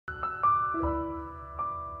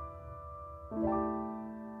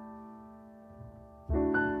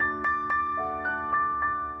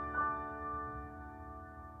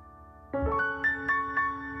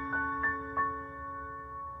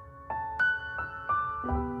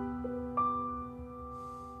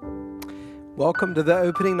Welcome to the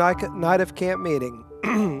opening night of camp meeting.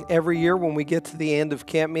 Every year when we get to the end of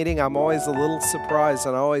camp meeting, I'm always a little surprised,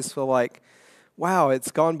 and I always feel like, wow,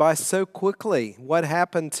 it's gone by so quickly. What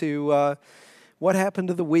happened to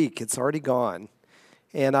the week? It's already gone.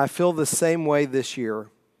 And I feel the same way this year.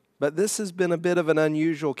 But this has been a bit of an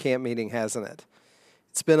unusual camp meeting, hasn't it?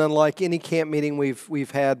 It's been unlike any camp meeting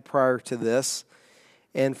we've had prior to this.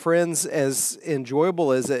 And friends, as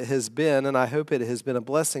enjoyable as it has been, and I hope it has been a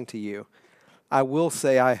blessing to you, I will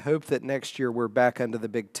say I hope that next year we're back under the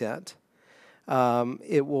big tent.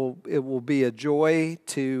 It will be a joy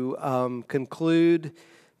to conclude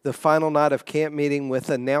the final night of camp meeting with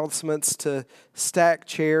announcements to stack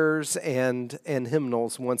chairs and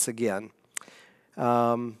hymnals once again.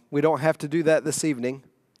 We don't have to do that this evening.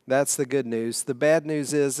 That's the good news. The bad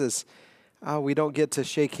news is we don't get to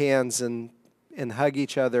shake hands and hug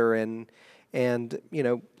each other and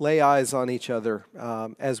lay eyes on each other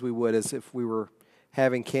as we would as if we were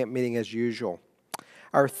having camp meeting as usual.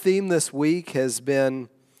 Our theme this week has been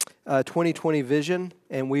 2020 vision,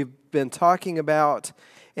 and we've been talking about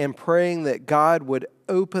and praying that God would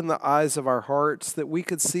open the eyes of our hearts, that we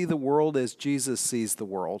could see the world as Jesus sees the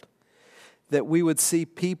world, that we would see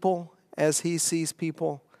people as He sees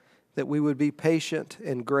people, that we would be patient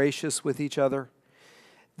and gracious with each other,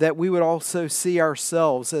 that we would also see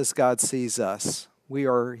ourselves as God sees us. We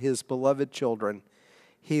are His beloved children.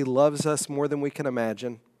 He loves us more than we can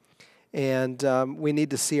imagine, and we need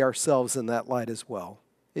to see ourselves in that light as well.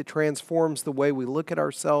 It transforms the way we look at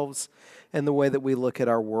ourselves and the way that we look at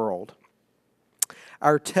our world.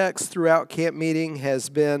 Our text throughout camp meeting has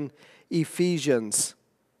been Ephesians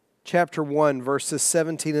chapter 1, verses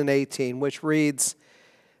 17 and 18, which reads,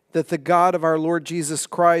 that the God of our Lord Jesus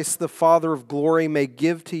Christ, the Father of glory, may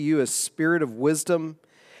give to you a spirit of wisdom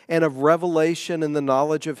and of revelation in the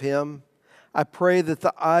knowledge of Him. I pray that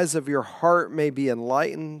the eyes of your heart may be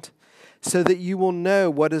enlightened, so that you will know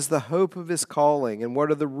what is the hope of His calling and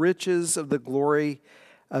what are the riches of the glory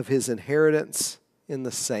of His inheritance in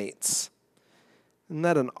the saints. Isn't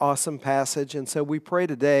that an awesome passage? And so we pray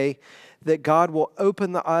today that God will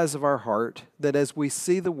open the eyes of our heart, that as we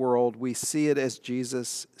see the world, we see it as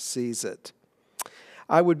Jesus sees it.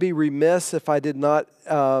 I would be remiss if I did not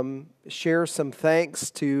share some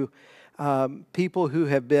thanks to people who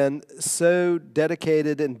have been so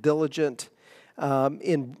dedicated and diligent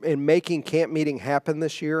in making camp meeting happen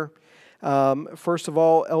this year. First of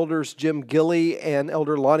all, Elders Jim Gilley and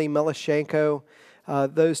Elder Lonnie Melashenko.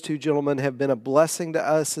 Those two gentlemen have been a blessing to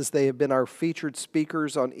us as they have been our featured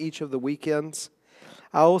speakers on each of the weekends.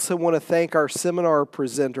 I also want to thank our seminar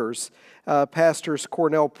presenters, Pastors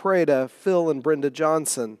Cornell Prada, Phil and Brenda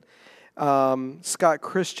Johnson, Scott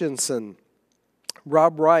Christensen,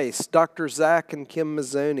 Rob Rice, Dr. Zach and Kim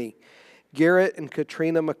Mazzoni, Garrett and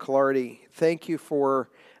Katrina McClarty. Thank you for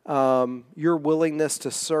your willingness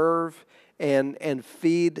to serve and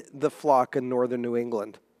feed the flock in northern New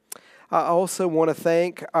England. I also want to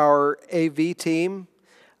thank our AV team.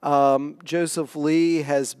 Joseph Lee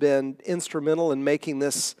has been instrumental in making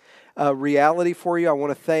this reality for you. I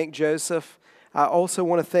want to thank Joseph. I also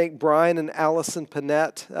want to thank Brian and Allison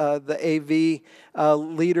Panette, the AV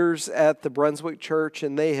leaders at the Brunswick Church,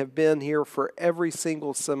 and they have been here for every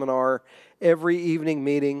single seminar, every evening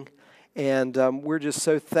meeting, and we're just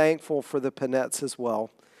so thankful for the Panettes as well.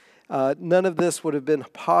 None of this would have been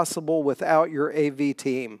possible without your AV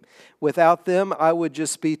team. Without them, I would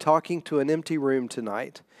just be talking to an empty room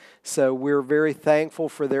tonight. So we're very thankful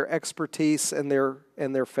for their expertise and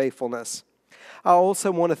their faithfulness. I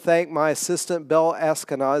also want to thank my assistant, Belle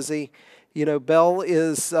Askenazi. You know, Belle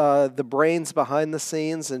is the brains behind the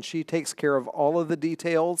scenes, and she takes care of all of the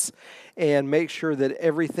details and makes sure that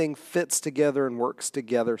everything fits together and works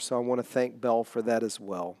together. So I want to thank Belle for that as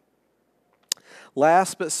well.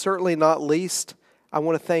 Last but certainly not least, I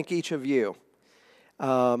want to thank each of you.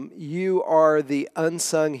 You are the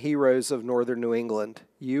unsung heroes of northern New England.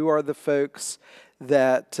 You are the folks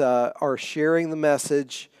that are sharing the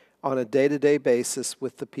message on a day-to-day basis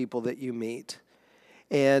with the people that you meet.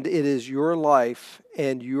 And it is your life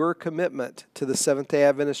and your commitment to the Seventh-day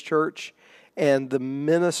Adventist Church and the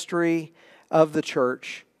ministry of the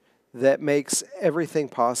church that makes everything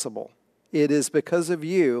possible. It is because of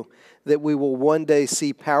you that we will one day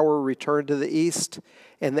see power return to the east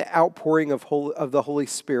and the outpouring of the Holy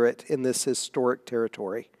Spirit in this historic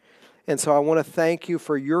territory. And so I want to thank you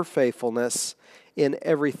for your faithfulness in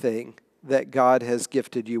everything that God has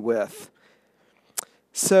gifted you with.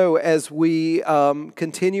 So as we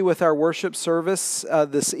continue with our worship service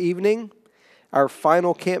this evening, our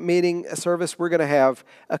final camp meeting service, we're going to have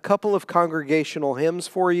a couple of congregational hymns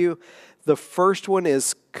for you. The first one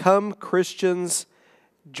is Come Christians,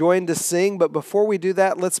 Join to Sing. But before we do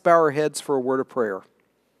that, let's bow our heads for a word of prayer.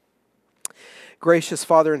 Gracious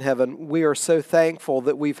Father in heaven, we are so thankful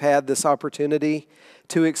that we've had this opportunity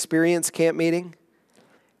to experience camp meeting.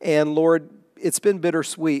 And Lord, it's been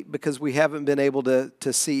bittersweet because we haven't been able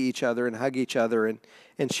to see each other and hug each other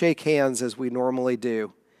and shake hands as we normally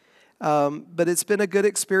do. But it's been a good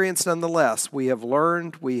experience nonetheless. We have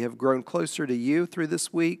learned, we have grown closer to you through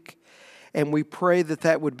this week, and we pray that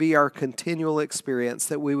that would be our continual experience,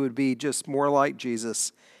 that we would be just more like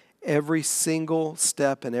Jesus every single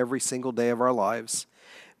step and every single day of our lives.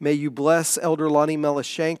 May you bless Elder Lonnie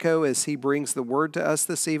Melashenko as he brings the word to us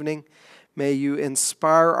this evening. May you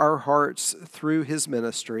inspire our hearts through his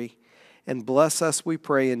ministry, and bless us, we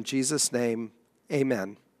pray, in Jesus' name.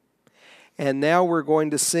 Amen. And now we're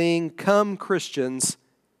going to sing, Come Christians,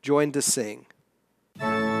 Join to Sing.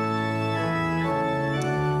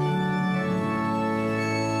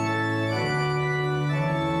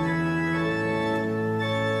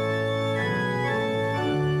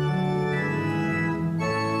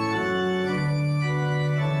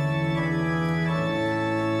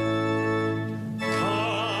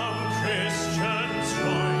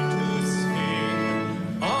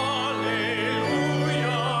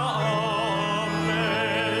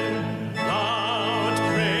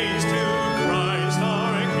 Praise to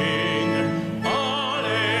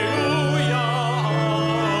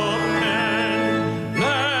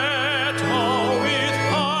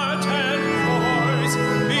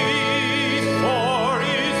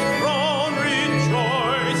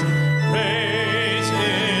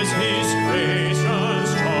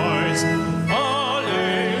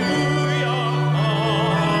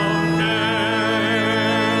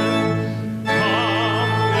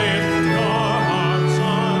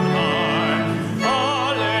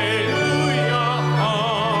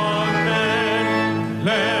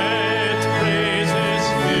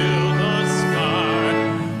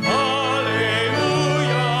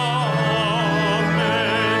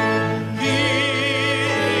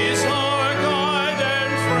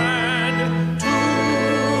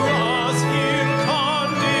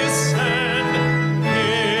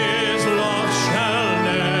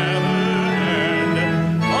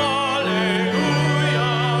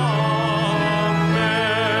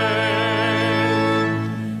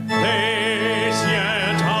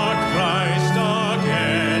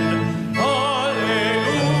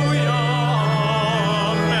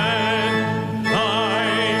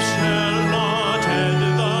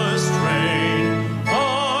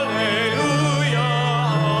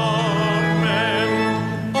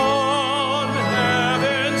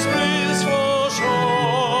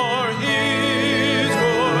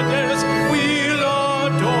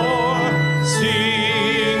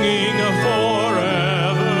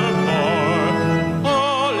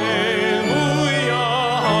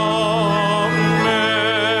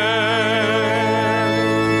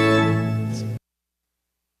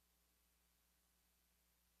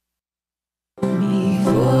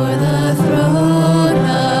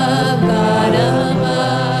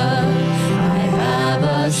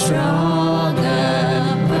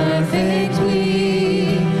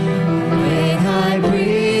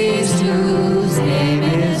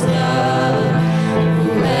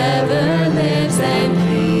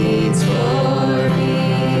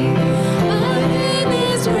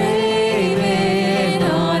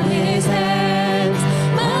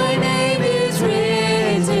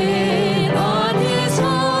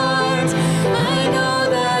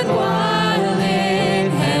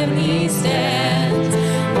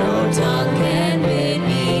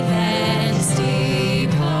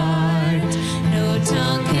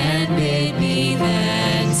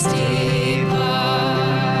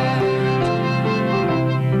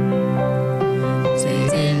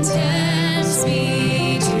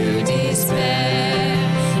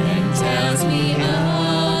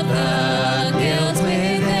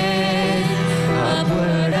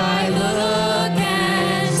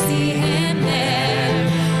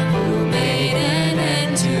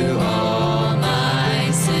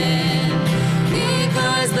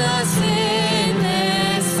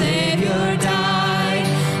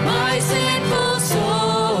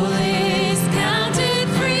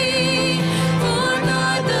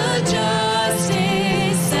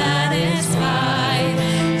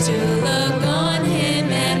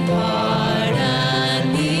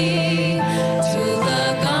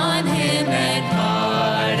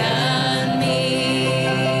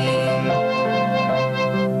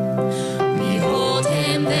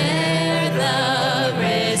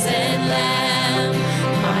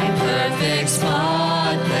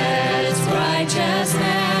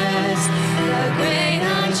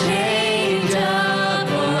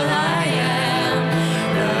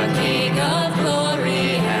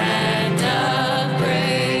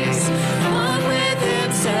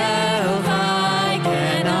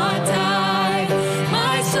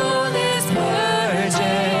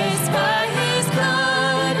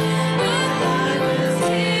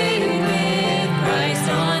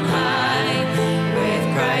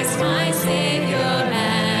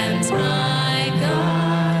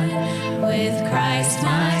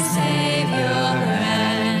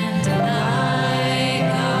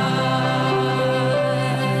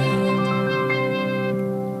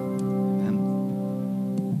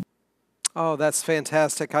Oh, that's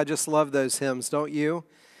fantastic. I just love those hymns, don't you?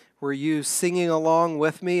 Were you singing along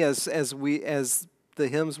with me as the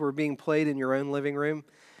hymns were being played in your own living room?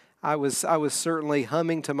 I was certainly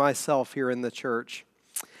humming to myself here in the church.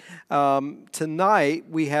 Tonight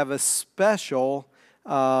we have a special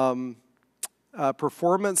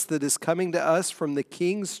performance that is coming to us from the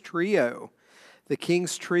King's Trio. The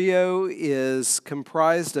King's Trio is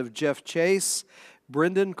comprised of Jeff Chase,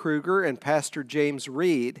 Brendan Kruger, and Pastor James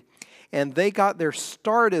Reed. And they got their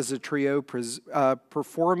start as a trio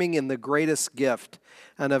performing in The Greatest Gift,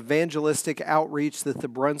 an evangelistic outreach that the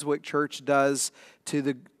Brunswick Church does to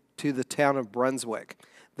the town of Brunswick.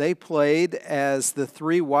 They played as the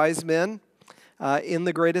three wise men in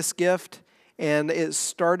The Greatest Gift, and it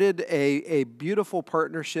started a beautiful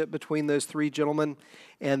partnership between those three gentlemen,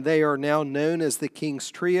 and they are now known as the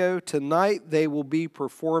King's Trio. Tonight they will be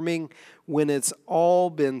performing When It's All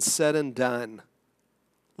Been Said and Done.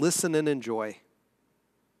 Listen and enjoy.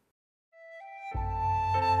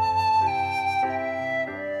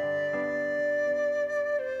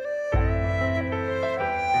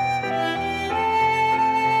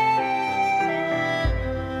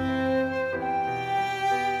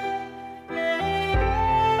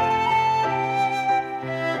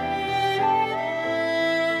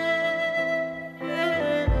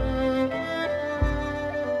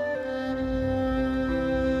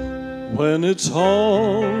 When it's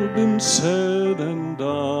all been said and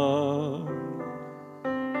done,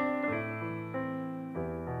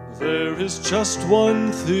 there is just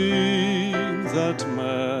one thing that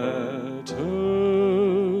matters.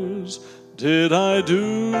 Did I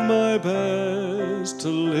do my best to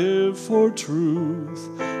live for truth?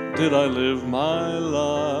 Did I live my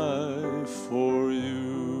life for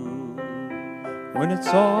you? When it's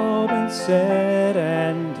all been said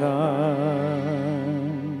and done,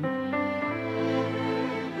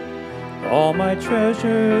 all my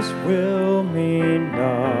treasures will mean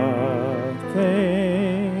nothing.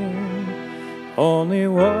 Only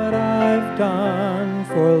what I've done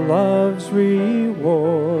for love's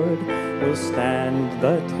reward will stand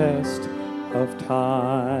the test of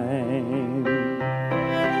time.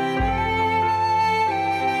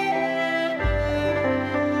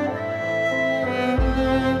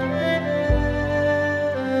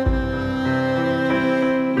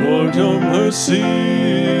 Lord, your mercy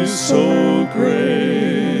is so great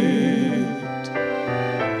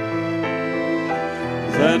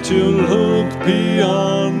that you look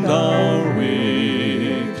beyond our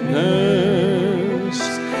weakness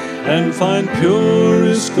and find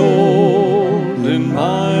purest gold in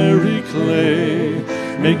miry clay,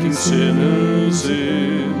 making sinners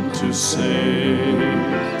into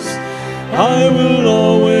saints. I will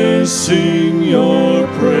always sing your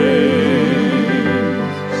praise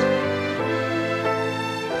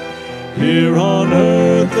here on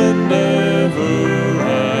earth and ever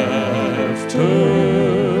after.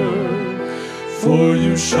 For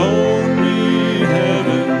you've shown me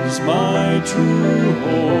heaven's my true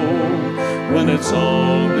home. When it's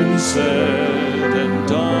all been said and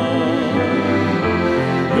done,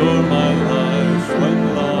 you're my life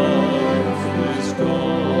when life is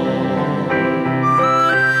gone.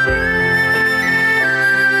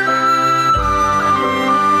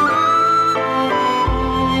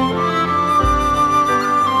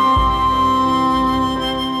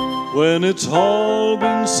 When it's all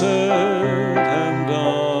been said and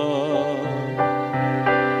done,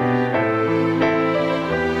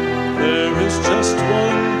 there is just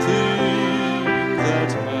one thing that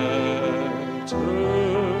matters.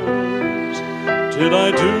 Did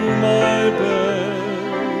I do my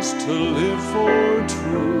best to live for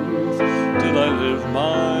truth? Did I live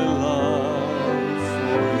my life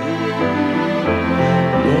for you?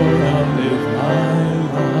 Lord, I'll live my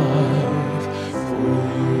life for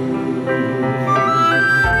you.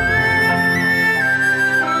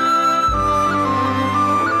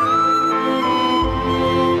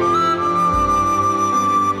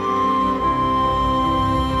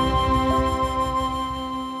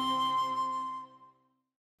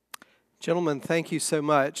 Gentlemen, thank you so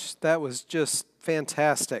much. That was just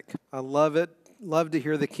fantastic. I love it. Love to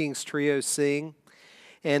hear the King's Trio sing.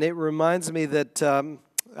 And it reminds me that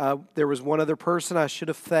there was one other person I should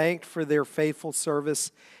have thanked for their faithful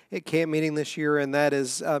service at camp meeting this year, and that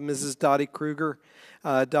is Mrs. Dottie Kruger.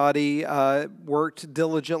 Dottie worked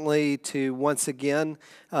diligently to once again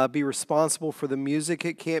be responsible for the music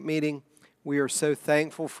at camp meeting. We are so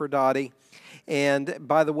thankful for Dottie. And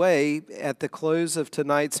by the way, at the close of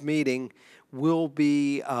tonight's meeting, we'll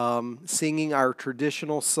be singing our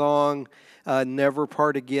traditional song, Never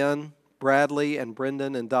Part Again. Bradley and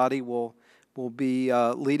Brendan and Dottie will will be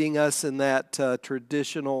leading us in that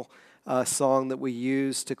traditional song that we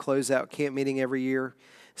use to close out camp meeting every year.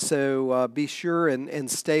 So be sure and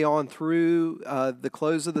stay on through the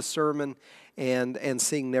close of the sermon and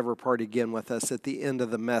sing Never Part Again with us at the end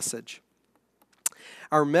of the message.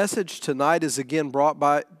 Our message tonight is again brought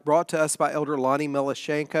to us by Elder Lonnie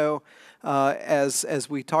Melashenko. As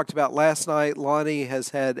we talked about last night, Lonnie has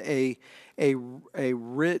had a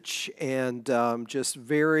rich and just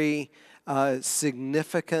very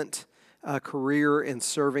significant career in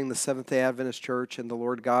serving the Seventh-day Adventist Church and the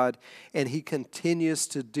Lord God, and he continues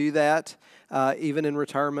to do that even in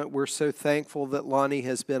retirement. We're so thankful that Lonnie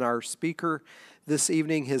has been our speaker this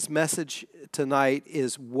evening. His message tonight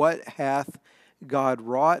is "What Hath God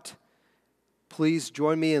Wrought?" Please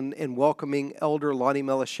join me in welcoming Elder Lonnie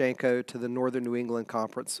Melashenko to the Northern New England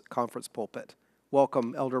Conference pulpit.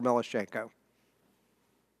 Welcome, Elder Melashenko.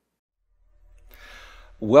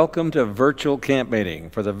 Welcome to virtual camp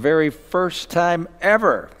meeting for the very first time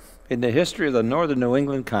ever in the history of the Northern New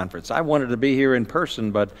England Conference. I wanted to be here in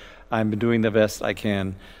person, but I'm doing the best I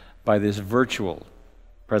can by this virtual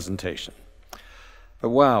presentation. But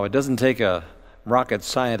wow, it doesn't take a rocket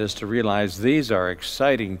scientist to realize these are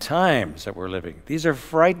exciting times that we're living. These are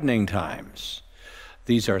frightening times.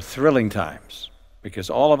 These are thrilling times because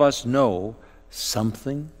all of us know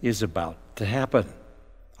something is about to happen.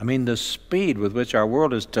 I mean, the speed with which our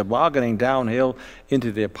world is tobogganing downhill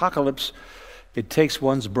into the apocalypse, it takes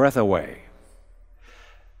one's breath away.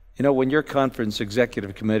 You know, when your conference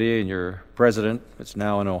executive committee and your president, it's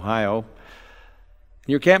now in Ohio,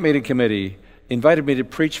 your camp meeting committee invited me to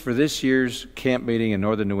preach for this year's camp meeting in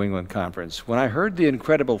Northern New England Conference, when I heard the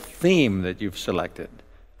incredible theme that you've selected,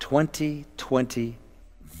 2020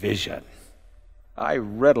 Vision, I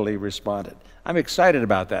readily responded. I'm excited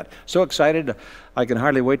about that. So excited, I can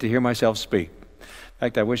hardly wait to hear myself speak. In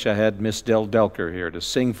fact, I wish I had Miss Dell Delker here to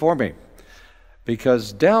sing for me,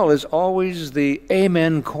 because Dell is always the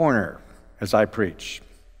amen corner as I preach.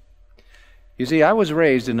 You see, I was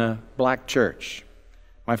raised in a black church.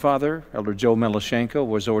 My father, Elder Joe Melashenko,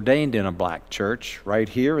 was ordained in a black church right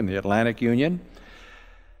here in the Atlantic Union.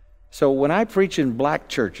 So when I preach in black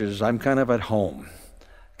churches, I'm kind of at home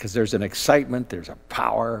because there's an excitement, there's a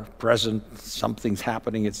power present, something's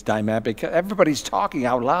happening, it's dynamic. Everybody's talking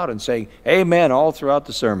out loud and saying amen all throughout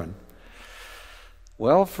the sermon.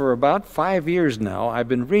 Well, for about 5 years now, I've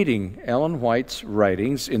been reading Ellen White's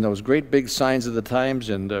writings in those great big signs of the times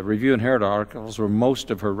and Review and Herald articles where most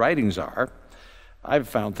of her writings are. I've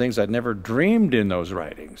found things I'd never dreamed in those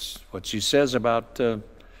writings. What she says about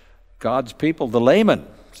God's people, the layman.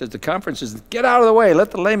 Says the conference is, get out of the way, let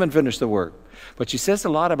the layman finish the work. But she says a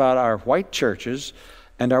lot about our white churches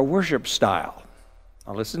and our worship style.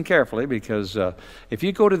 Now listen carefully, because if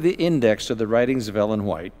you go to the index of the writings of Ellen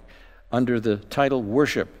White, under the title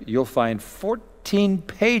Worship, you'll find 14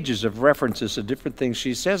 pages of references to different things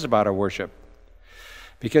she says about our worship.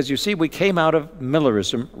 Because you see, we came out of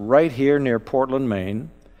Millerism right here near Portland,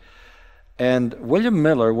 Maine, and William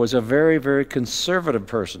Miller was a very, very conservative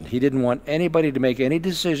person. He didn't want anybody to make any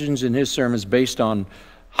decisions in his sermons based on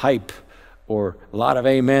hype or a lot of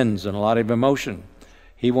amens and a lot of emotion.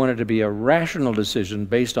 He wanted to be a rational decision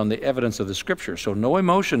based on the evidence of the Scripture. So no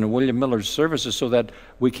emotion in William Miller's services, so that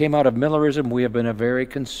we came out of Millerism. We have been a very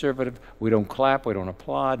conservative. We don't clap, we don't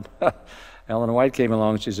applaud. Ellen White came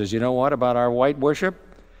along and she says, you know what about our white worship?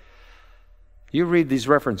 You read these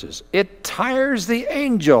references. It tires the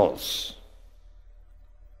angels.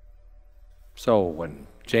 So when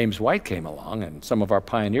James White came along, and some of our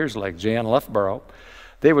pioneers like Jan Loughborough,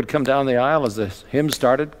 they would come down the aisle as the hymn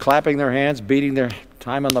started, clapping their hands, beating their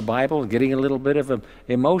time on the Bible, getting a little bit of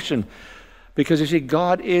emotion. Because you see,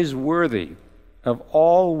 God is worthy of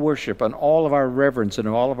all worship and all of our reverence and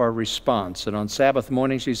all of our response. And on Sabbath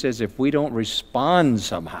morning, she says, if we don't respond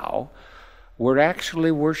somehow, we're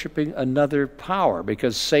actually worshiping another power,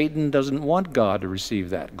 because Satan doesn't want God to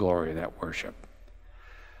receive that glory, that worship.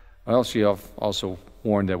 Well, she also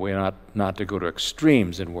warned that we're not to go to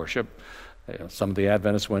extremes in worship. Some of the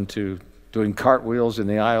Adventists went to doing cartwheels in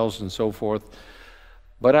the aisles and so forth.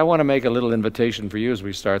 But I want to make a little invitation for you as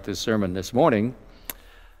we start this sermon this morning.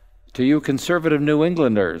 To you conservative New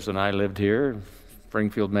Englanders, and I lived here in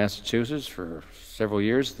Springfield, Massachusetts for several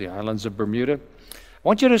years, the islands of Bermuda. I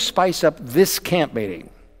want you to spice up this camp meeting.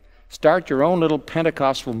 Start your own little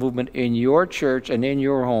Pentecostal movement in your church and in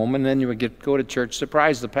your home, and then you would go to church,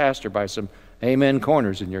 surprise the pastor by some amen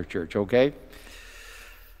corners in your church, okay?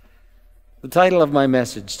 The title of my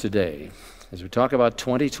message today, as we talk about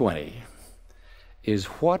 2020, is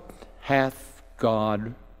What Hath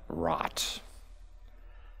God Wrought?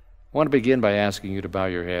 I want to begin by asking you to bow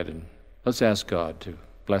your head and Let's ask God to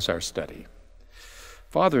bless our study.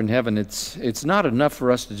 Father in heaven, it's not enough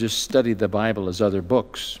for us to just study the Bible as other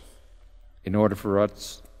books. In order for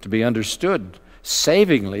us to be understood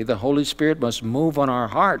savingly, the Holy Spirit must move on our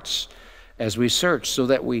hearts as we search so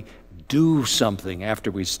that we do something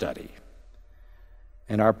after we study.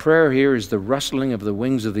 And our prayer here is the rustling of the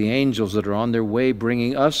wings of the angels that are on their way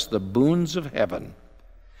bringing us the boons of heaven.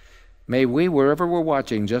 May we, wherever we're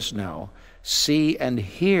watching just now, see and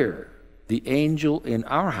hear the angel in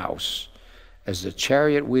our house as the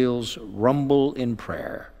chariot wheels rumble in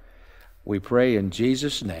prayer. We pray in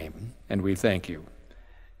Jesus' name, and we thank you.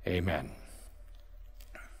 Amen.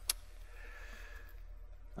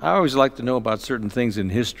 I always like to know about certain things in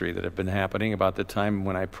history that have been happening about the time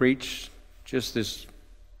when I preached just this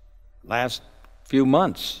last few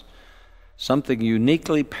months. Something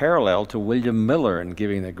uniquely parallel to William Miller in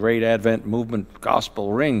giving the great Advent movement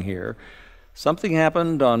gospel ring here. Something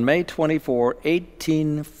happened on May 24,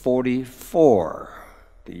 1844,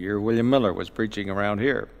 the year William Miller was preaching around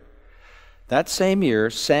here. That same year,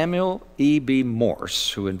 Samuel E.B.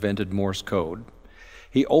 Morse, who invented Morse code,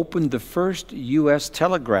 he opened the first U.S.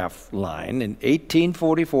 telegraph line in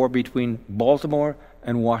 1844 between Baltimore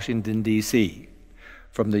and Washington, D.C.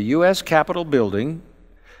 From the U.S. Capitol building,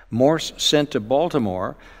 Morse sent to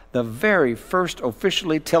Baltimore the very first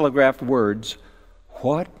officially telegraphed words,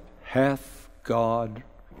 "What hath God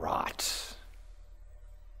wrought?"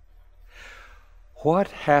 What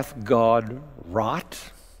hath God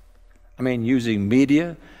wrought? I mean, using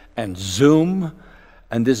media and Zoom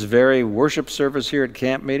and this very worship service here at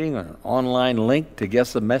Camp Meeting, an online link to get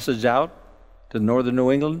the message out to northern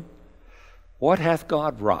New England. What hath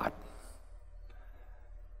God wrought?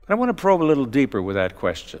 But I want to probe a little deeper with that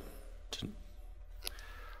question.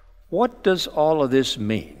 What does all of this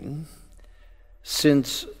mean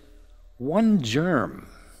since one germ,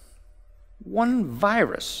 one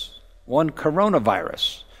virus, one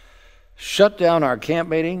coronavirus shut down our camp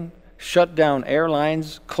meeting, shut down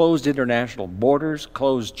airlines, closed international borders,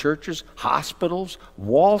 closed churches, hospitals,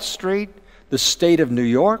 Wall Street, the state of New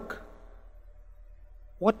York?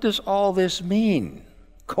 What does all this mean?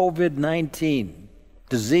 COVID-19,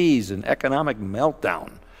 disease and economic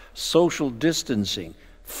meltdown, social distancing,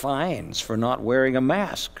 fines for not wearing a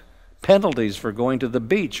mask, penalties for going to the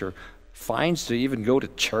beach, or fines to even go to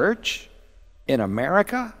church in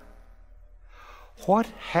America? What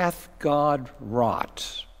hath God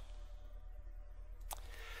wrought?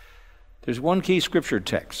 There's one key scripture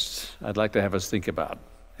text I'd like to have us think about.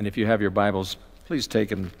 And if you have your Bibles, please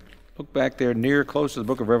take and look back there close to the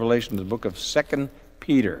book of Revelation, the book of 2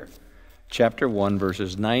 Peter, chapter 1,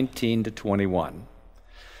 verses 19 to 21.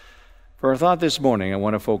 For our thought this morning, I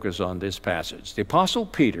want to focus on this passage. The Apostle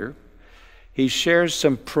Peter, he shares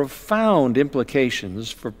some profound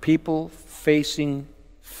implications for people facing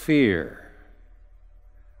fear.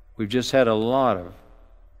 We've just had a lot of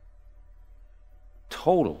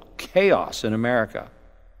total chaos in America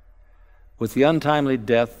with the untimely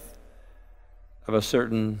death of a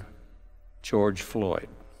certain George Floyd.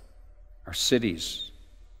 Our cities,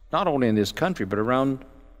 not only in this country, but around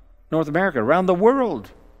North America, around the world.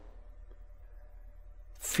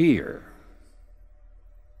 Fear.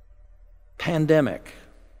 Pandemic.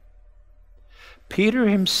 Peter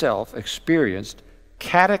himself experienced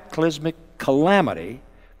cataclysmic calamity,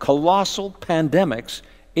 colossal pandemics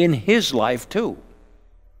in his life too.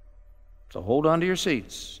 So hold on to your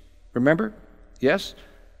seats. Remember? Yes?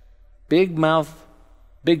 Big mouth,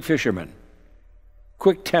 big fisherman,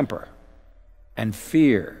 quick temper, and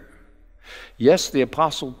fear. Yes, the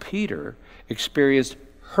Apostle Peter experienced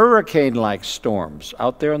hurricane-like storms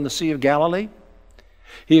out there on the Sea of Galilee.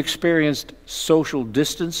 He experienced social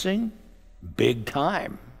distancing, big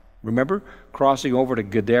time. Remember? Crossing over to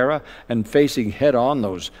Gadara and facing head-on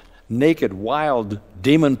those naked, wild,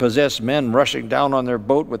 demon-possessed men rushing down on their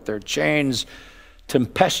boat with their chains,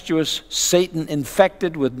 tempestuous,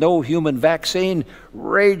 Satan-infected with no human vaccine,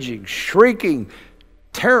 raging, shrieking,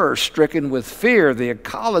 terror-stricken with fear. The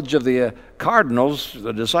college of the cardinals,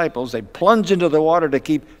 the disciples, they plunge into the water to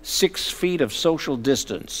keep 6 feet of social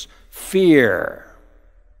distance. Fear.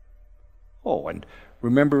 Oh, and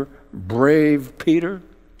remember brave Peter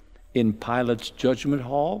in Pilate's judgment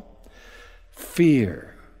hall?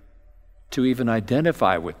 Fear. To even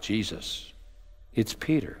identify with Jesus. It's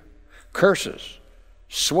Peter. Curses,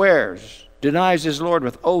 swears, denies his Lord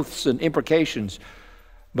with oaths and imprecations.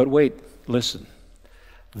 But wait, listen.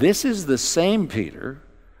 This is the same Peter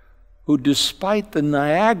who, despite the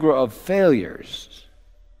Niagara of failures,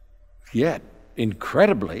 yet,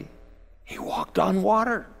 incredibly, he walked on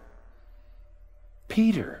water.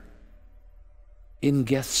 Peter. in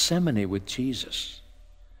Gethsemane with Jesus.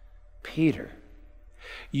 Peter,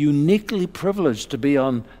 uniquely privileged to be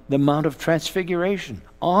on the Mount of Transfiguration,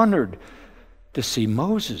 honored to see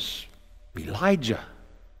Moses, Elijah,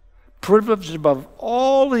 privileged above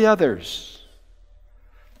all the others.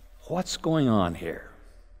 What's going on here?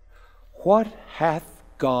 What hath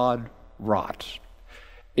God wrought?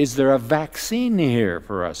 Is there a vaccine here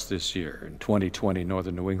for us this year in 2020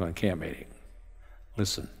 Northern New England Camp Meeting?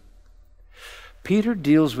 Listen. Peter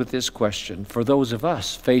deals with this question for those of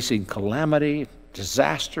us facing calamity,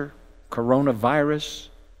 disaster, coronavirus,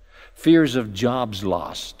 fears of jobs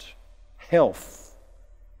lost, health,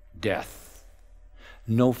 death,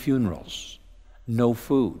 no funerals, no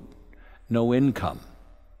food, no income,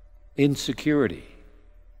 insecurity.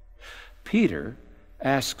 Peter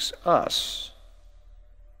asks us,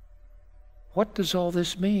 what does all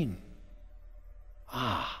this mean?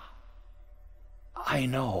 I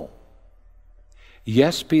know.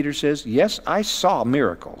 Yes, Peter says, yes, I saw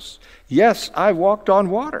miracles. Yes, I walked on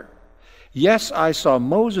water. Yes, I saw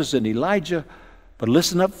Moses and Elijah. But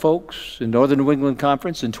listen up, folks, in Northern New England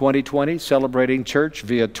Conference in 2020, celebrating church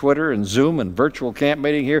via Twitter and Zoom and virtual camp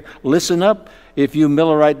meeting here. Listen up, if you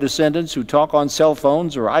Millerite descendants who talk on cell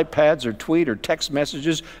phones or iPads or tweet or text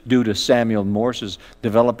messages due to Samuel Morse's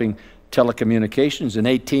developing telecommunications in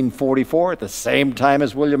 1844 at the same time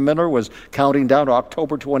as William Miller was counting down to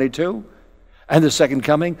October 22 and the Second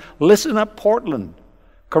Coming. Listen up, Portland.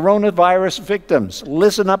 Coronavirus victims,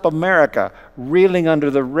 listen up, America, reeling under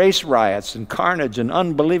the race riots and carnage and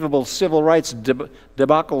unbelievable civil rights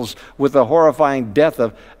debacles with the horrifying death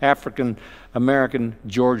of African-American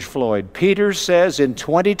George Floyd. Peter says in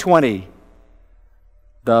 2020,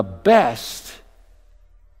 the best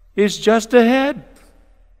is just ahead.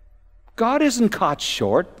 God isn't caught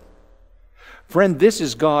short. Friend, this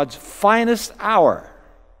is God's finest hour,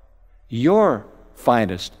 your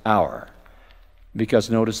finest hour. Because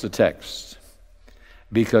notice the text.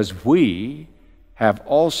 Because we have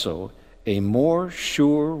also a more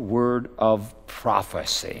sure word of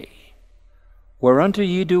prophecy, whereunto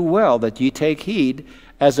ye do well that ye take heed,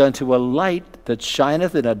 as unto a light that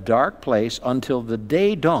shineth in a dark place until the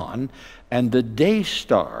day dawn and the day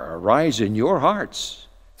star arise in your hearts,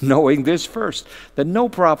 knowing this first, that no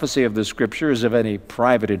prophecy of the Scripture is of any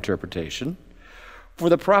private interpretation. For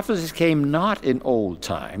the prophecies came not in old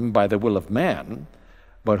time by the will of man,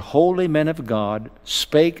 but holy men of God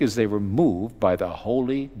spake as they were moved by the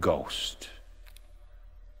Holy Ghost.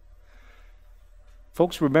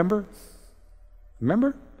 Folks, remember?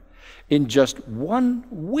 In just 1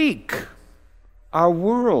 week, our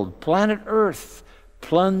world, planet Earth,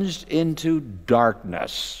 plunged into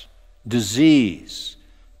darkness, disease,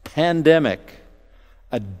 pandemic,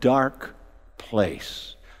 a dark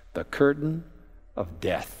place, the curtain of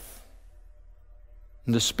death.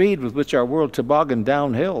 And the speed with which our world tobogganed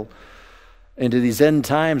downhill into these end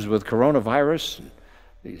times with coronavirus and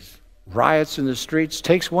these riots in the streets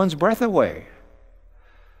takes one's breath away.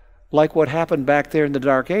 Like what happened back there in the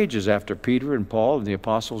Dark Ages after Peter and Paul and the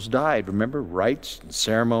apostles died. Remember, rites and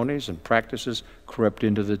ceremonies and practices crept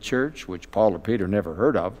into the church, which Paul or Peter never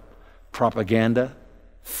heard of. Propaganda,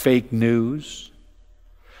 fake news.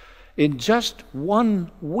 In just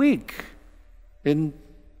 1 week, in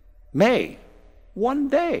May, 1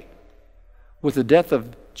 day, with the death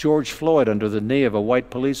of George Floyd under the knee of a white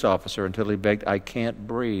police officer until he begged, "I can't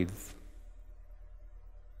breathe."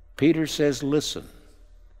 Peter says, listen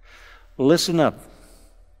up,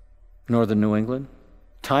 Northern New England.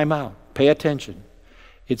 Time out, pay attention.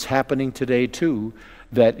 It's happening today too,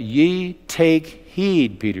 that ye take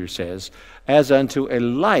heed, Peter says, as unto a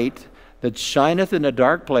light that shineth in a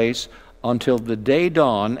dark place until the day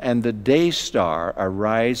dawn and the day star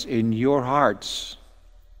arise in your hearts.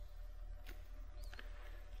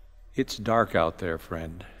 It's dark out there,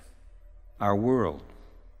 friend. Our world,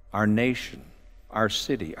 our nation, our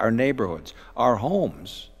city, our neighborhoods, our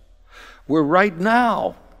homes. We're right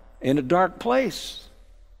now in a dark place,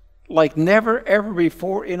 like never ever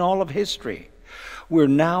before in all of history. We're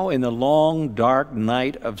now in the long, dark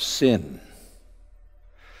night of sin.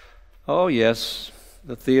 Oh, yes,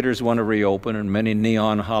 the theaters want to reopen, and many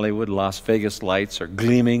neon Hollywood, Las Vegas lights are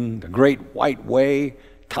gleaming. The Great White Way,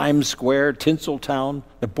 Times Square, Tinseltown,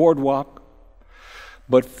 the boardwalk.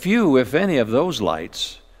 But few, if any, of those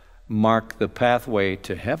lights mark the pathway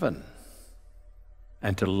to heaven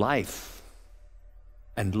and to life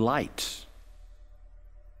and light.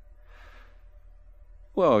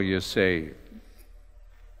 Well, you say,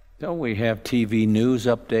 don't we have TV news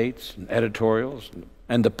updates and editorials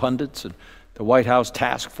and the pundits and the White House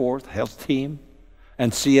Task Force, health team,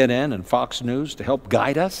 and CNN and Fox News to help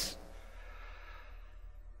guide us?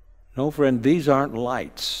 No, friend, these aren't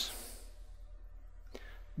lights.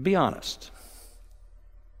 Be honest.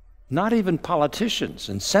 Not even politicians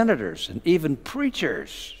and senators and even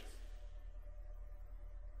preachers.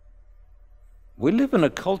 We live in a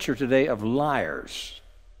culture today of liars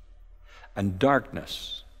and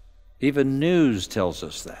darkness. Even news tells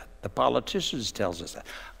us that. The politicians tells us that.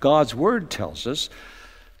 God's Word tells us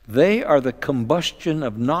they are the combustion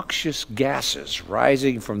of noxious gases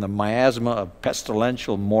rising from the miasma of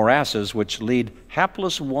pestilential morasses which lead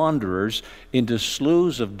hapless wanderers into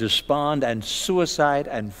sloughs of despond and suicide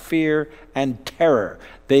and fear and terror.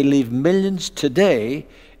 They leave millions today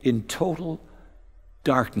in total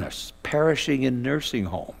darkness, perishing in nursing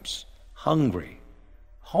homes, hungry,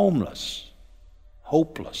 homeless,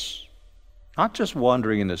 hopeless, not just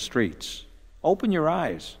wandering in the streets. Open your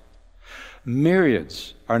eyes.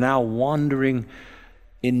 Myriads are now wandering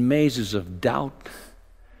in mazes of doubt,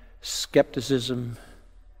 skepticism,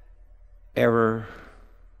 error,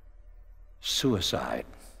 suicide,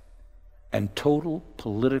 and total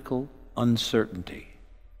political uncertainty.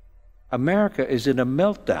 America is in a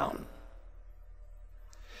meltdown.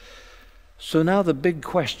 So now the big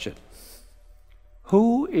question,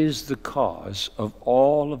 who is the cause of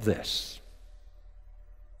all of this?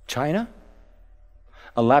 China?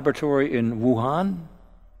 A laboratory in Wuhan?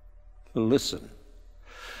 Listen,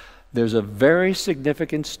 there's a very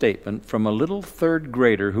significant statement from a little third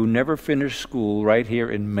grader who never finished school right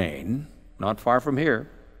here in Maine, not far from here.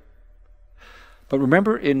 But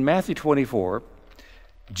remember in Matthew 24,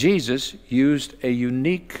 Jesus used a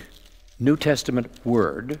unique New Testament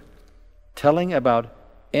word telling about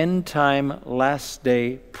end-time,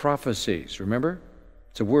 last-day prophecies. Remember?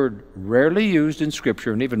 It's a word rarely used in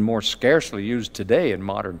Scripture and even more scarcely used today in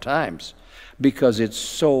modern times because it's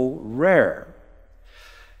so rare.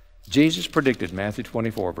 Jesus predicted, Matthew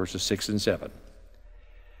 24, verses 6 and 7,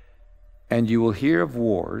 "And you will hear of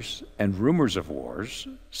wars and rumors of wars.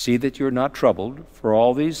 See that you are not troubled, for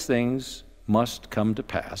all these things must come to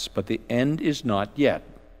pass, but the end is not yet.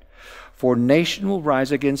 For nation will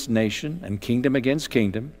rise against nation and kingdom against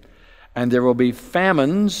kingdom, and there will be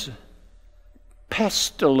famines,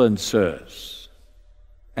 pestilences,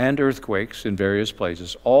 and earthquakes in various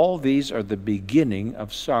places. All these are the beginning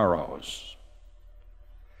of sorrows."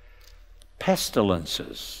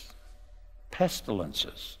 Pestilences.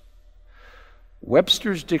 Pestilences.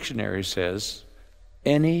 Webster's dictionary says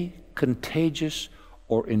any contagious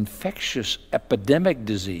or infectious epidemic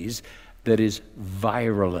disease that is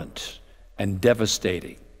virulent and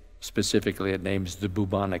devastating. Specifically, it names the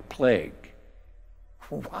bubonic plague.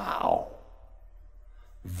 Wow.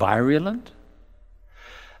 Virulent?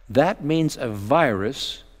 That means a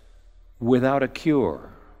virus without a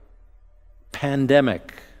cure.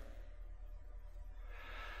 Pandemic.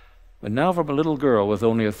 But now from a little girl with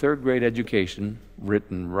only a third grade education,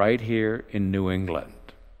 written right here in New England.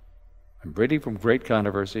 I'm reading from Great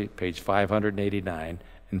Controversy, page 589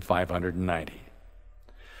 and 590.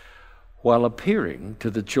 "While appearing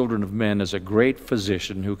to the children of men as a great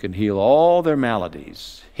physician who can heal all their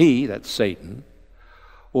maladies, he," that's Satan,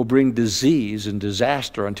 "will bring disease and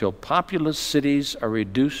disaster until populous cities are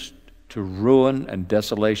reduced to ruin and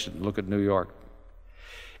desolation." Look at New York.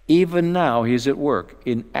 "Even now he is at work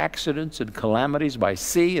in accidents and calamities by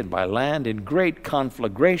sea and by land, in great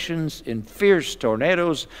conflagrations, in fierce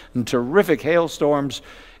tornadoes and terrific hailstorms,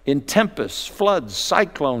 in tempests, floods,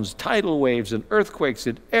 cyclones, tidal waves, and earthquakes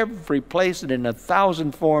in every place and in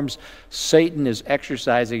 1,000 forms. Satan is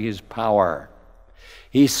exercising his power.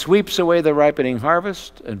 He sweeps away the ripening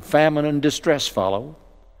harvest, and famine and distress follow."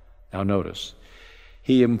 Now notice,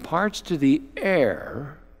 "He imparts to the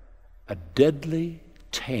air a deadly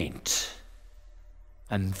taint,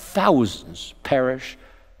 and thousands perish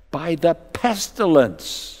by the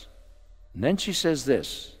pestilence." And then she says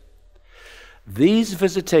this, "These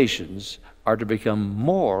visitations are to become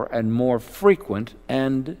more and more frequent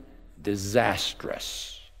and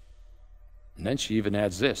disastrous." And then she even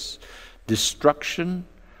adds this, "Destruction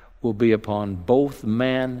will be upon both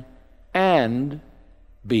man and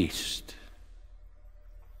beast."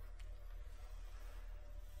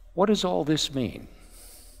 What does all this mean?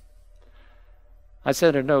 I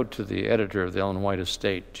sent a note to the editor of the Ellen White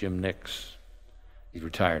Estate, Jim Nix, he's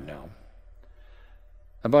retired now,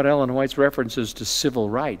 about Ellen White's references to civil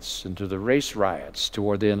rights and to the race riots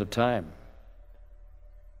toward the end of time.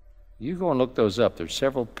 You go and look those up. There's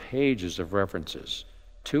several pages of references,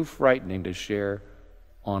 too frightening to share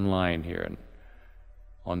online here and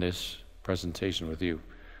on this presentation with you.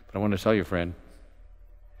 But I want to tell you, friend,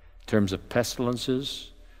 in terms of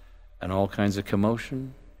pestilences and all kinds of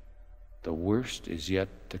commotion, the worst is yet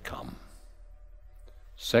to come.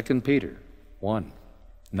 2 Peter 1,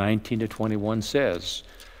 19 to 21 says,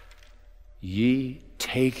 "Ye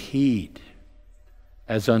take heed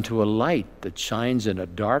as unto a light that shines in a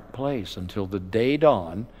dark place until the day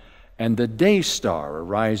dawn and the day star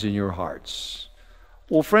arise in your hearts."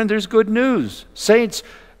 Well, friend, there's good news. Saints,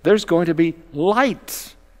 there's going to be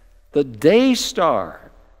light. The day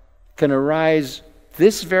star can arise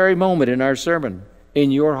this very moment in our sermon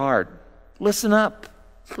in your heart. Listen up.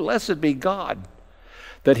 Blessed be God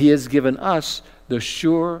that He has given us the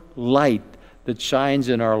sure light that shines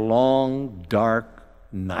in our long, dark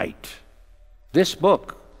night. This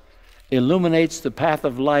book illuminates the path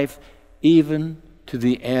of life even to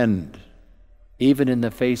the end, even in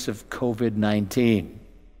the face of COVID-19.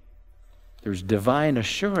 There's divine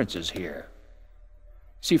assurances here.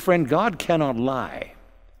 See, friend, God cannot lie.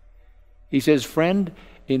 He says, friend,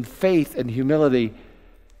 in faith and humility,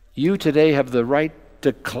 you today have the right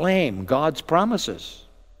to claim God's promises,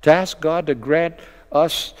 to ask God to grant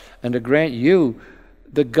us and to grant you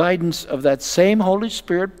the guidance of that same Holy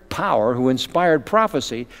Spirit power who inspired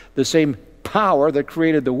prophecy, the same power that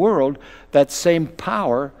created the world, that same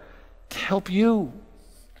power to help you.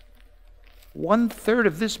 1/3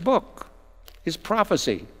 of this book is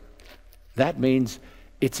prophecy. That means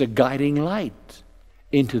it's a guiding light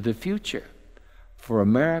into the future for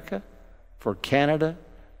America, for Canada,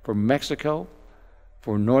 for Mexico,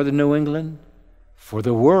 for northern New England, for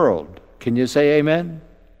the world. Can you say amen?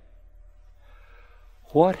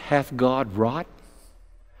 What hath God wrought?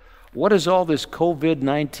 What does all this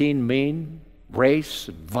COVID-19 mean? Race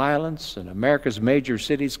and violence in America's major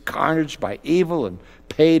cities, carnage by evil and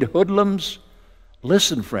paid hoodlums.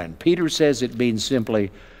 Listen, friend, Peter says it means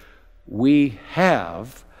simply, we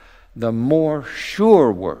have the more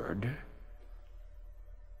sure word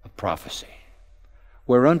of prophecy,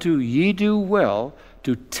 whereunto ye do well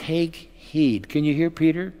to take heed. Can you hear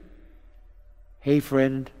Peter? Hey,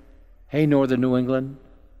 friend. Hey, northern New England.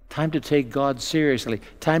 Time to take God seriously.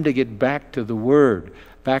 Time to get back to the Word,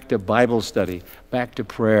 back to Bible study, back to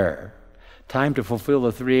prayer. Time to fulfill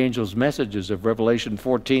the three angels' messages of Revelation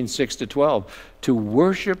 14, 6 to 12, to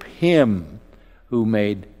worship Him who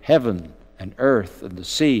made heaven and earth and the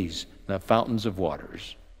seas and the fountains of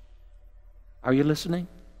waters. Are you listening?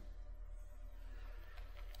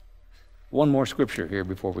 One more scripture here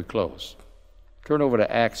before we close. Turn over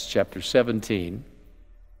to Acts chapter 17,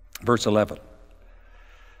 verse 11.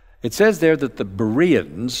 It says there that the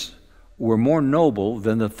Bereans were more noble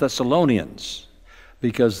than the Thessalonians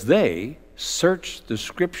because they searched the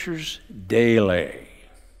scriptures daily.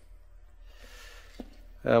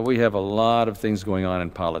 We have a lot of things going on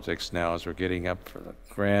in politics now as we're getting up for the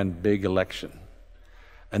grand big election.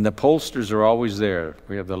 And the pollsters are always there.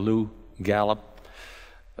 We have the Lou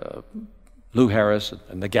Harris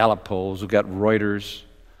and the Gallup polls. We've got Reuters.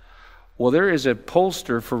 Well, there is a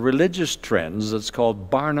pollster for religious trends that's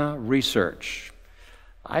called Barna Research.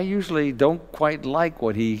 I usually don't quite like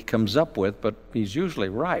what he comes up with, but he's usually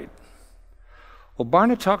right. Well,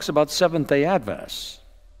 Barna talks about Seventh-day Adventists.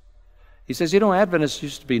 He says, Adventists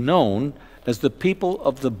used to be known as the people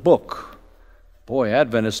of the book. Boy,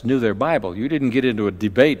 Adventists knew their Bible. You didn't get into a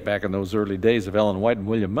debate back in those early days of Ellen White and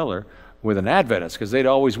William Miller with an Adventist, because they'd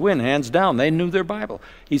always win, hands down. They knew their Bible.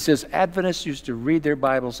 He says Adventists used to read their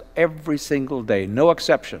Bibles every single day, no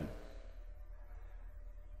exception.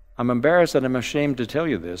 I'm embarrassed and I'm ashamed to tell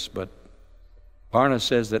you this, but Barna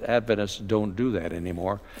says that Adventists don't do that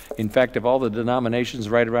anymore. In fact, of all the denominations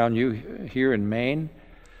right around you here in Maine,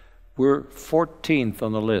 we're 14th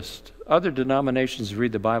on the list. Other denominations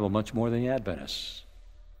read the Bible much more than the Adventists.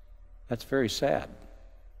 That's very sad.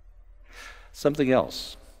 Something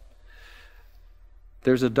else.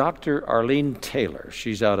 There's a Dr. Arlene Taylor.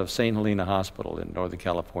 She's out of St. Helena Hospital in Northern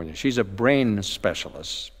California. She's a brain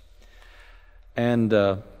specialist. And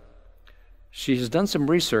she has done some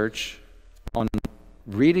research on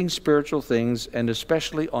reading spiritual things and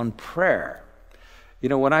especially on prayer.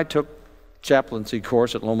 When I took chaplaincy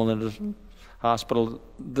course at Loma Linda Hospital,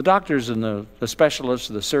 the doctors and the specialists,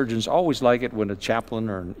 the surgeons always like it when a chaplain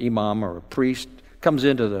or an imam or a priest comes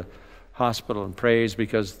into the hospital and prays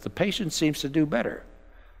because the patient seems to do better.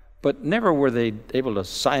 But never were they able to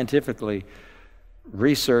scientifically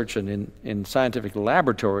research and in scientific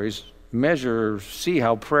laboratories measure or see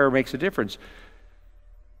how prayer makes a difference.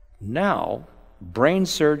 Now, brain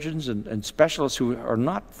surgeons and specialists who are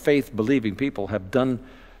not faith-believing people have done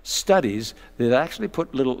studies that actually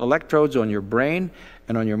put little electrodes on your brain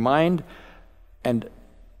and on your mind, and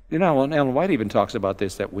You know, Ellen White even talks about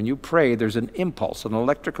this, that when you pray, there's an impulse, an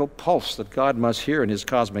electrical pulse that God must hear in his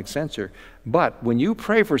cosmic sensor. But when you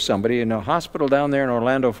pray for somebody in a hospital down there in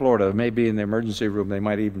Orlando, Florida, maybe in the emergency room, they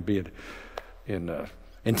might even be in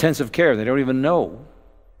intensive care, they don't even know.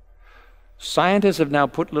 Scientists have now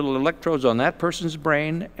put little electrodes on that person's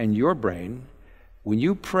brain and your brain. When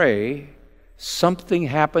you pray, something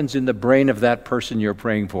happens in the brain of that person you're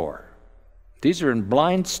praying for. These are in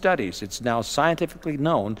blind studies. It's now scientifically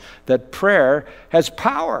known that prayer has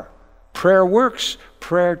power. Prayer works.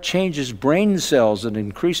 Prayer changes brain cells and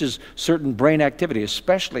increases certain brain activity,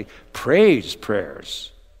 especially praise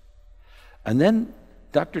prayers. And then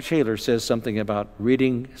Dr. Taylor says something about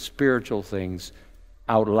reading spiritual things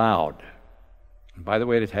out loud. And by the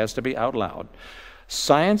way, it has to be out loud.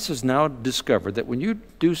 Science has now discovered that when you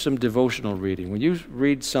do some devotional reading, when you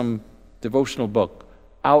read some devotional book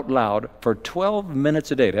out loud for 12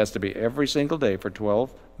 minutes a day, it has to be every single day for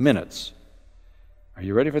 12 minutes. Are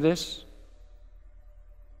you ready for this?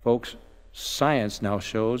 Folks, science now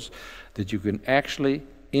shows that you can actually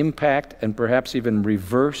impact and perhaps even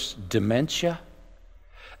reverse dementia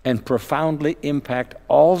and profoundly impact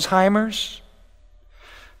Alzheimer's.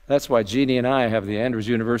 That's why Jeannie and I have the Andrews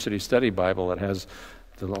University Study Bible that has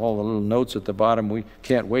all the little notes at the bottom. We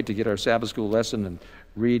can't wait to get our Sabbath school lesson and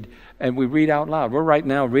read. And we read out loud. We're right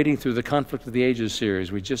now reading through the Conflict of the Ages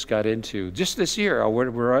series we just got into. Just this year,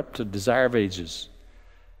 we're up to Desire of Ages.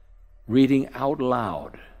 Reading out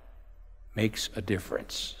loud makes a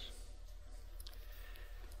difference.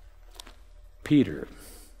 Peter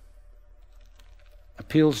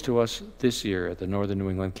appeals to us this year at the Northern New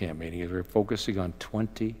England Camp Meeting as we're focusing on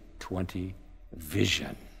 2020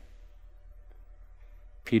 vision.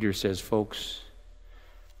 Peter says, folks,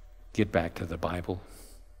 get back to the Bible.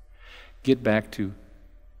 Get back to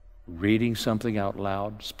reading something out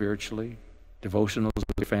loud spiritually, devotionals with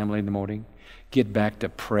your family in the morning. Get back to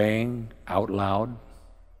praying out loud.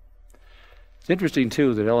 It's interesting,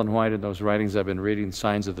 too, that Ellen White, in those writings I've been reading,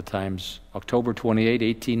 Signs of the Times, October 28,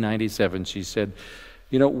 1897, she said,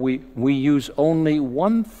 you know, we use only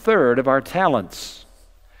 1/3 of our talents.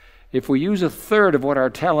 If we use 1/3 of what our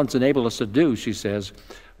talents enable us to do, she says,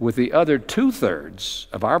 with the other 2/3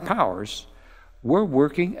 of our powers, we're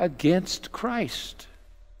working against Christ.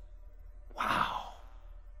 Wow.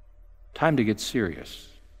 Time to get serious.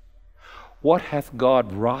 What hath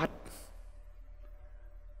God wrought?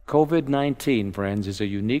 COVID-19, friends, is a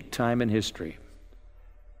unique time in history.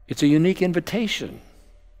 It's a unique invitation,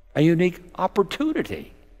 a unique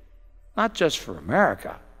opportunity, not just for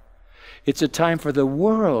America. It's a time for the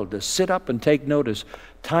world to sit up and take notice.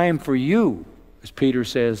 Time for you, as Peter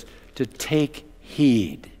says, to take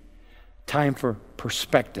heed. Time for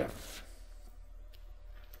perspective.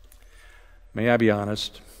 May I be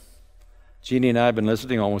honest? Jeannie and I have been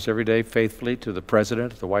listening almost every day faithfully to the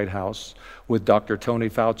President of the White House with Dr. Tony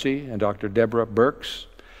Fauci and Dr. Deborah Birx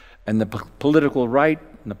and the political right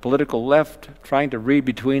and the political left, trying to read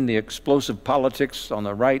between the explosive politics on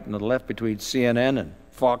the right and the left, between CNN and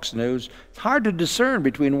Fox News. It's hard to discern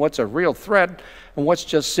between what's a real threat and what's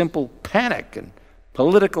just simple panic and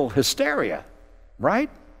political hysteria, right?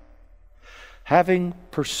 Having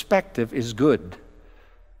perspective is good,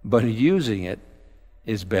 but using it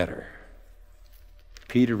is better.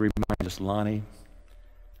 Peter reminds us, Lonnie,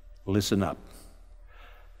 listen up.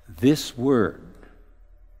 This word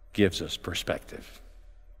gives us perspective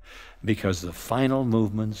because the final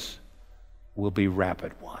movements will be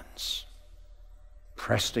rapid ones.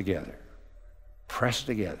 Press together, press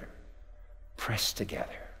together, press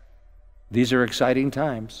together. These are exciting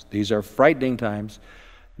times. These are frightening times.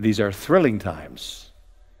 These are thrilling times.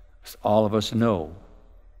 All of us know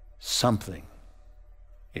something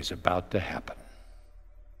is about to happen.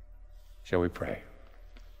 Shall we pray?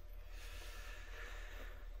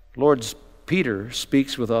 Lord, Peter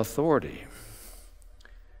speaks with authority,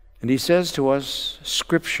 and he says to us,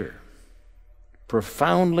 Scripture,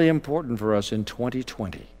 profoundly important for us in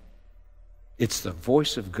 2020. It's the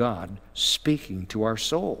voice of God speaking to our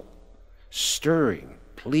soul, stirring,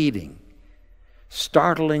 pleading.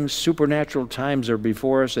 Startling supernatural times are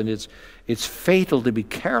before us, and it's fatal to be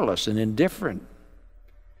careless and indifferent.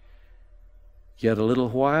 Yet a little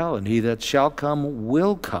while, and he that shall come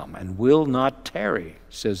and will not tarry,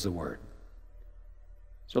 says the word.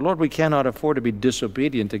 So, Lord, we cannot afford to be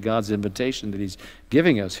disobedient to God's invitation that he's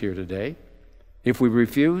giving us here today. If we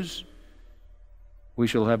refuse, we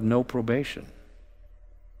shall have no probation.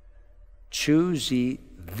 Choose ye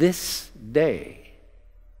this day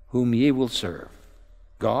whom ye will serve,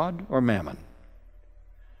 God or mammon.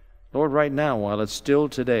 Lord, right now, while it's still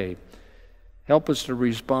today, help us to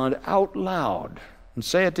respond out loud And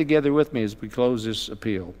say it together with me as we close this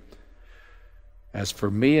appeal. As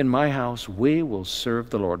for me and my house, we will serve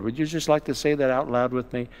the Lord. Would you just like to say that out loud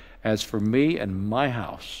with me? As for me and my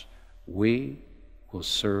house, we will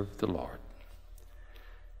serve the Lord.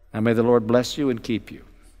 Now may the Lord bless you and keep you.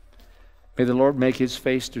 May the Lord make his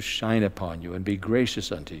face to shine upon you and be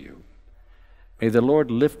gracious unto you. May the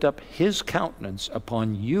Lord lift up his countenance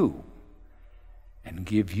upon you and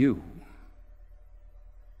give you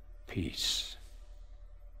peace.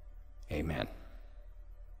 Amen.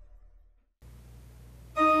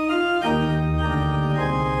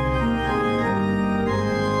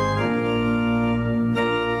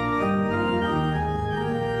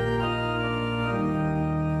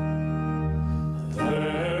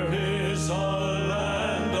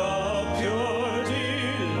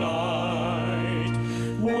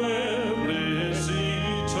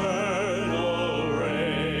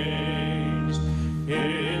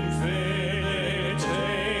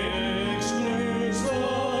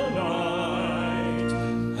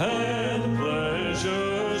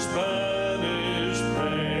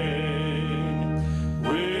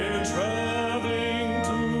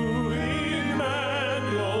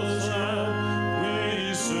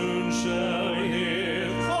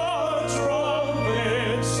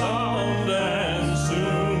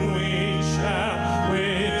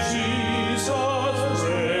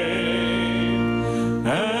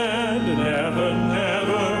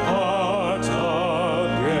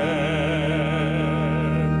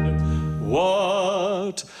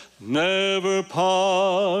 Never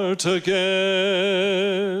part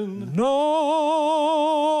again.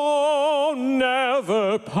 No,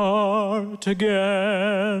 never part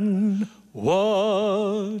again.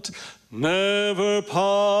 What? Never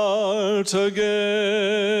part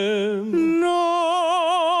again.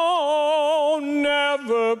 No,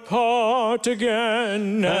 never part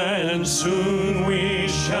again. And soon we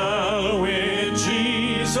shall with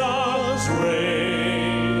Jesus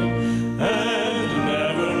reign. And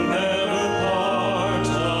never, never part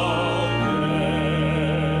again.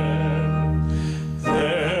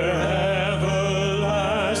 Their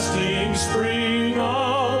everlasting spring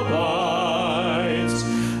abides,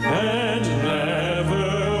 and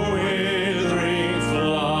never withering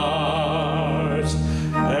flowers,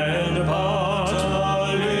 and but a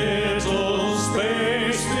little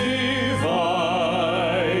space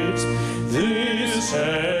divides this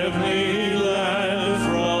heavenly land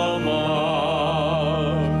from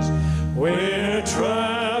ours. We're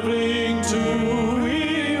traveling to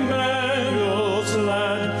Emmanuel's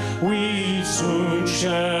land. We soon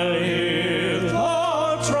shall hear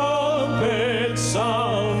the trumpet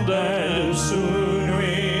sound, and soon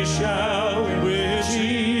we shall with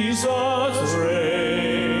Jesus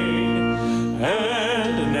reign,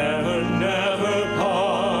 and never, never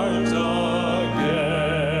part again.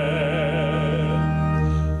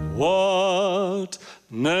 What?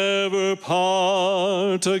 Never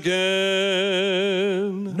part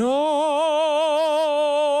again. No,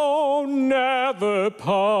 never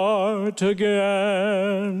part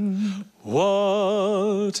again.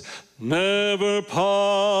 What? Never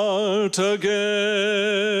part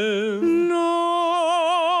again.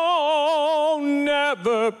 No,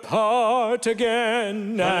 never part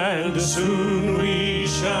again. And soon we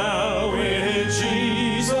shall with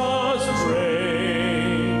Jesus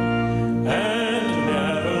reign, and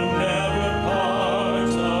never, never part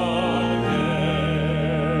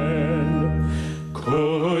again.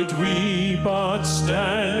 Could we but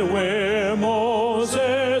stand where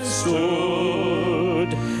Moses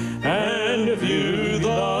stood and view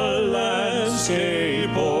the landscape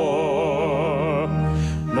o'er,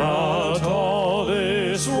 not all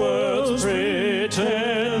this world's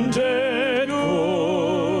pretended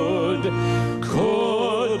good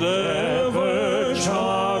could ever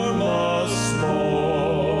charm us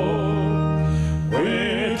more.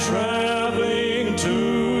 We're traveling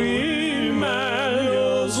to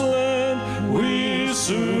Emmanuel's land. We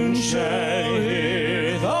soon shall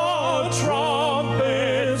hear the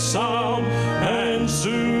trumpet sound, and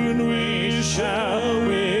soon we shall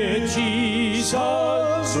with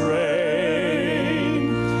Jesus reign,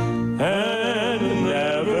 and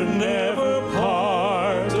never, never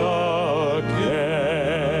part again.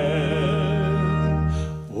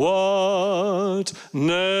 What?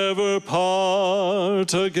 Never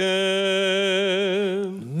part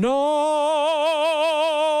again. No,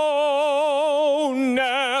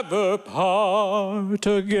 never part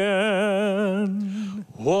again.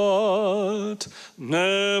 What?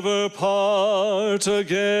 Never part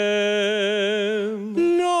again.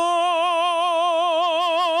 No,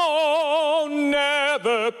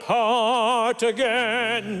 never part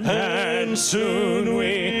again. And soon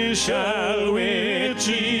we shall with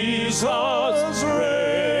Jesus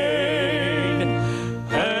reign,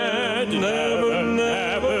 and never,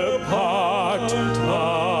 never part again.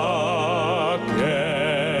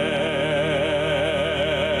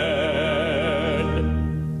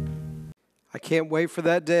 I can't wait for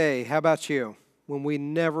that day. How about you? When we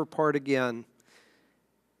never part again.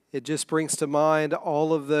 It just brings to mind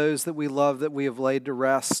all of those that we love that we have laid to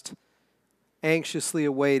rest, anxiously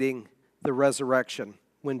awaiting the resurrection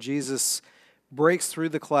when Jesus breaks through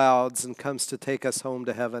the clouds and comes to take us home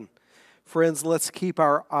to heaven. Friends, let's keep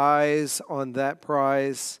our eyes on that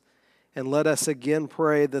prize, and let us again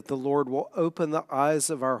pray that the Lord will open the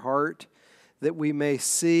eyes of our heart, that we may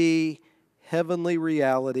see heavenly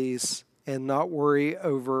realities and not worry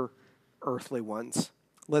over earthly ones.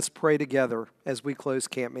 Let's pray together as we close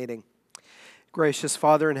camp meeting. Gracious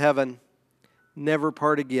Father in heaven, never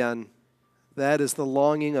part again. That is the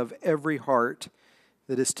longing of every heart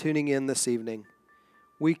that is tuning in this evening.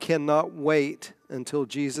 We cannot wait until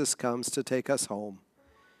Jesus comes to take us home.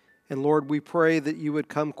 And Lord, we pray that you would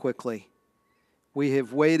come quickly. We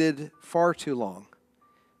have waited far too long,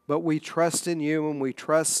 but we trust in you and we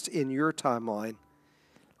trust in your timeline.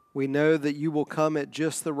 We know that you will come at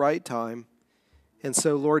just the right time. And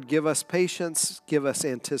so, Lord, give us patience, give us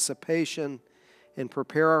anticipation, and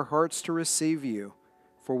prepare our hearts to receive you.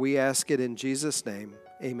 For we ask it in Jesus' name.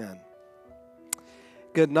 Amen.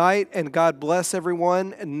 Good night, and God bless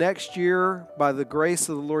everyone. And next year, by the grace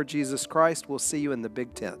of the Lord Jesus Christ, we'll see you in the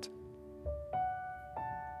big tent.